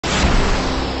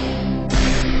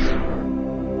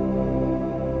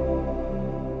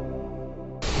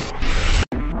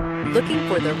Looking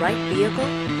for the right vehicle?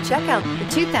 Check out the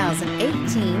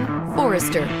 2018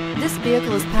 Forester. This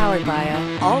vehicle is powered by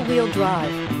a all-wheel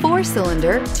drive,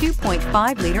 4-cylinder,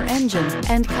 2.5-liter engine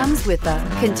and comes with a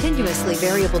continuously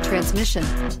variable transmission.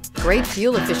 Great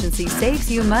fuel efficiency saves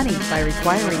you money by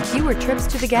requiring fewer trips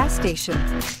to the gas station.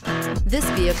 This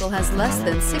vehicle has less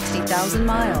than 60,000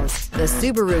 miles. The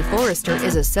Subaru Forester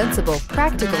is a sensible,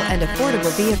 practical, and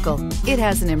affordable vehicle. It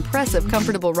has an impressive,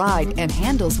 comfortable ride and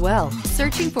handles well.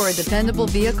 Searching for a dependable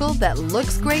vehicle that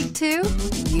looks great too?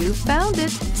 You found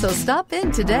it, so stop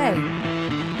in today.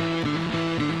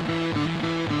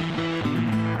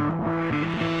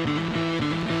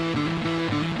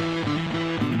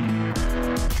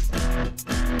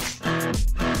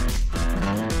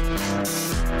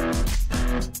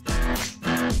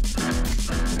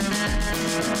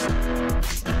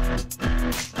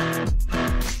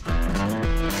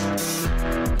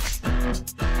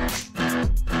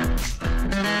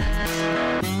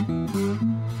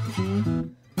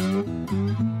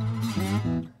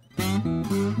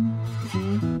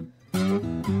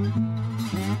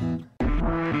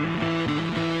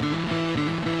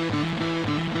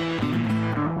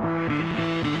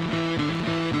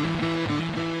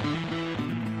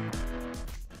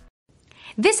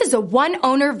 This is a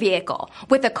one-owner vehicle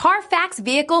with a Carfax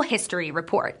Vehicle History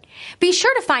Report. Be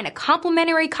sure to find a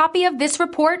complimentary copy of this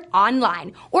report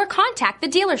online or contact the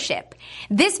dealership.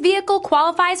 This vehicle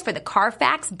qualifies for the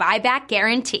Carfax Buyback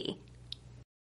Guarantee.